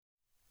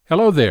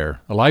Hello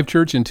there. Alive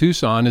Church in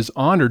Tucson is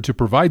honored to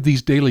provide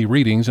these daily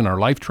readings in our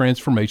Life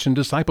Transformation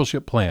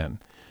Discipleship Plan.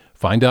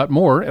 Find out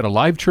more at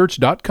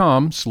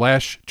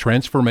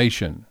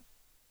alivechurch.com/transformation.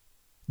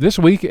 This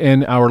week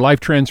in our Life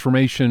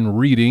Transformation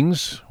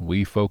readings,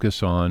 we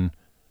focus on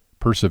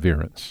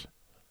perseverance.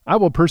 I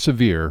will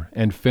persevere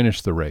and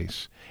finish the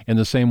race. In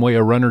the same way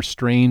a runner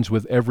strains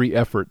with every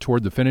effort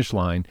toward the finish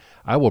line,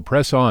 I will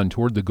press on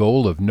toward the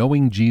goal of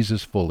knowing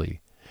Jesus fully.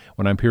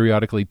 When I'm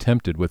periodically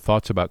tempted with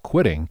thoughts about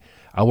quitting,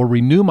 I will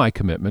renew my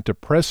commitment to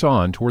press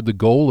on toward the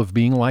goal of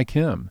being like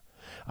Him.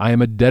 I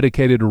am a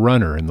dedicated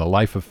runner in the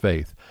life of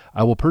faith.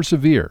 I will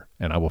persevere,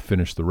 and I will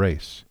finish the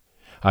race.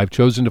 I've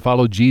chosen to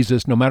follow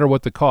Jesus no matter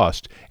what the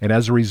cost, and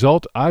as a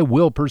result, I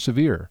will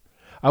persevere.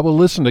 I will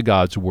listen to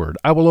God's Word,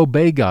 I will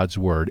obey God's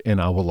Word, and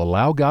I will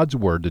allow God's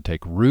Word to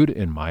take root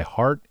in my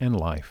heart and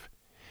life.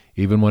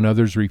 Even when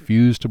others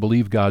refuse to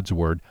believe God's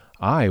Word,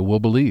 I will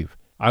believe.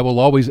 I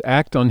will always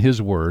act on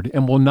His Word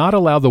and will not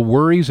allow the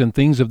worries and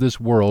things of this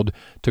world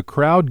to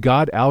crowd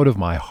God out of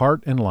my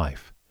heart and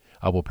life.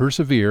 I will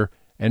persevere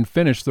and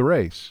finish the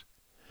race.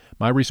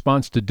 My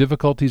response to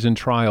difficulties and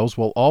trials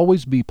will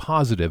always be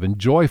positive and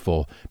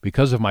joyful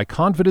because of my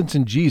confidence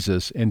in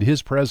Jesus and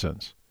His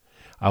presence.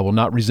 I will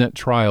not resent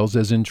trials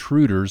as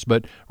intruders,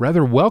 but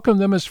rather welcome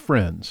them as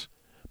friends.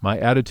 My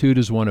attitude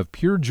is one of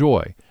pure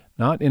joy,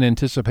 not in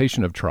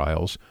anticipation of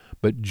trials,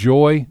 but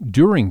joy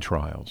during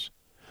trials.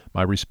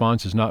 My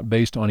response is not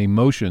based on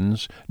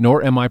emotions,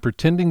 nor am I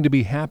pretending to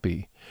be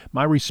happy.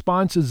 My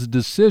response is a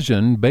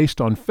decision based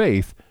on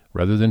faith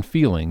rather than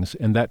feelings,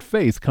 and that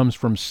faith comes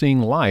from seeing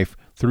life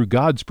through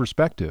God's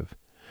perspective.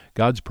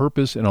 God's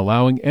purpose in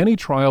allowing any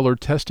trial or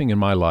testing in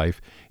my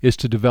life is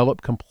to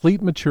develop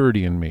complete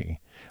maturity in me.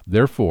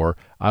 Therefore,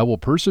 I will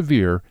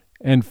persevere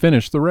and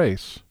finish the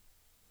race.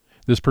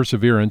 This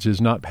perseverance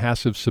is not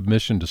passive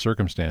submission to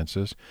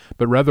circumstances,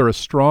 but rather a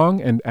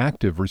strong and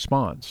active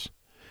response.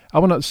 I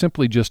will not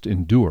simply just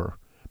endure,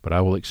 but I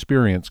will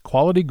experience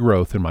quality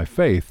growth in my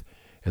faith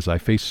as I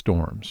face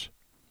storms.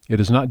 It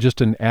is not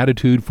just an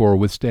attitude for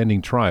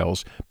withstanding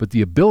trials, but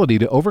the ability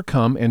to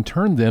overcome and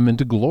turn them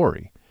into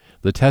glory.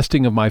 The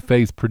testing of my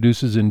faith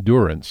produces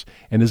endurance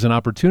and is an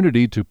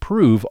opportunity to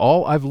prove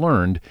all I've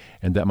learned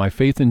and that my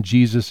faith in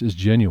Jesus is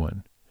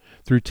genuine.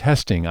 Through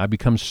testing, I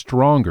become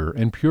stronger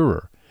and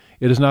purer.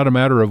 It is not a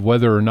matter of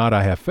whether or not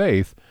I have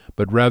faith,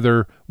 but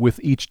rather,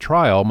 with each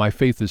trial, my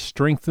faith is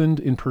strengthened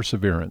in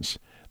perseverance.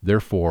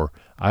 Therefore,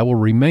 I will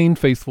remain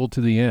faithful to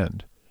the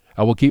end.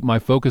 I will keep my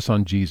focus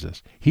on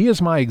Jesus. He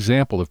is my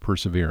example of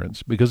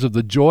perseverance. Because of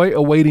the joy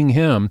awaiting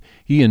Him,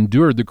 He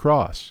endured the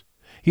cross.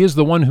 He is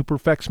the one who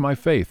perfects my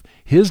faith.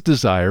 His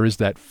desire is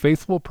that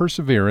faithful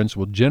perseverance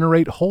will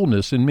generate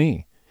wholeness in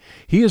me.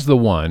 He is the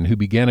one who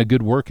began a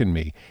good work in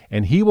me,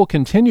 and He will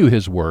continue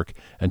His work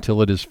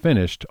until it is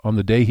finished on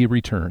the day He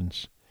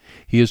returns.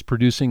 He is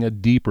producing a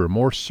deeper,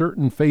 more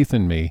certain faith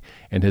in me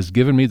and has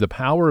given me the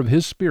power of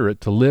His Spirit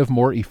to live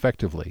more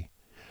effectively.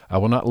 I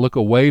will not look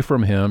away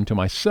from Him to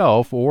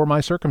myself or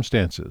my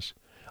circumstances.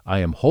 I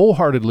am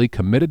wholeheartedly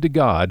committed to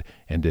God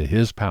and to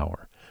His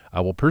power. I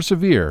will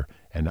persevere,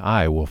 and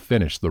I will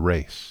finish the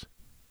race.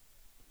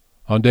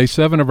 On day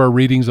 7 of our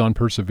readings on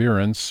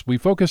perseverance, we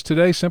focus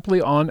today simply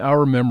on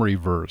our memory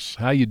verse.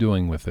 How are you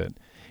doing with it?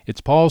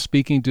 It's Paul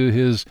speaking to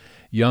his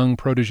young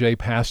protege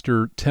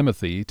pastor,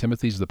 Timothy.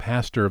 Timothy's the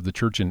pastor of the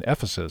church in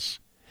Ephesus.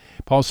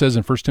 Paul says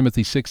in 1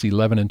 Timothy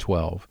 6:11 and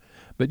 12,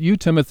 "But you,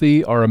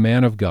 Timothy, are a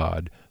man of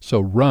God,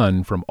 so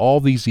run from all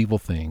these evil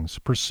things.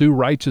 Pursue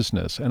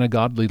righteousness and a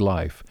godly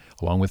life,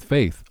 along with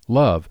faith,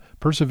 love,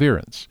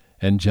 perseverance,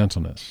 and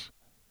gentleness."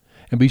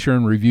 And be sure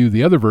and review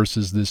the other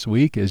verses this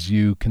week as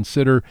you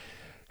consider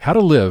how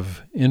to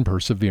live in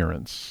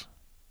perseverance.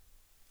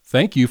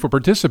 Thank you for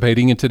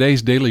participating in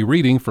today's daily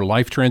reading for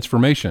Life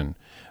Transformation.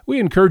 We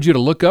encourage you to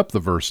look up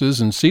the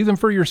verses and see them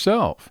for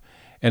yourself.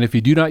 And if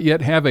you do not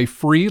yet have a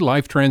free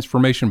Life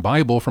Transformation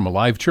Bible from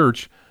Alive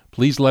Church,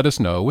 please let us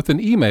know with an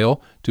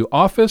email to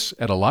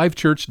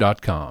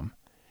office@alivechurch.com.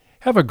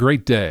 Have a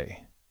great day.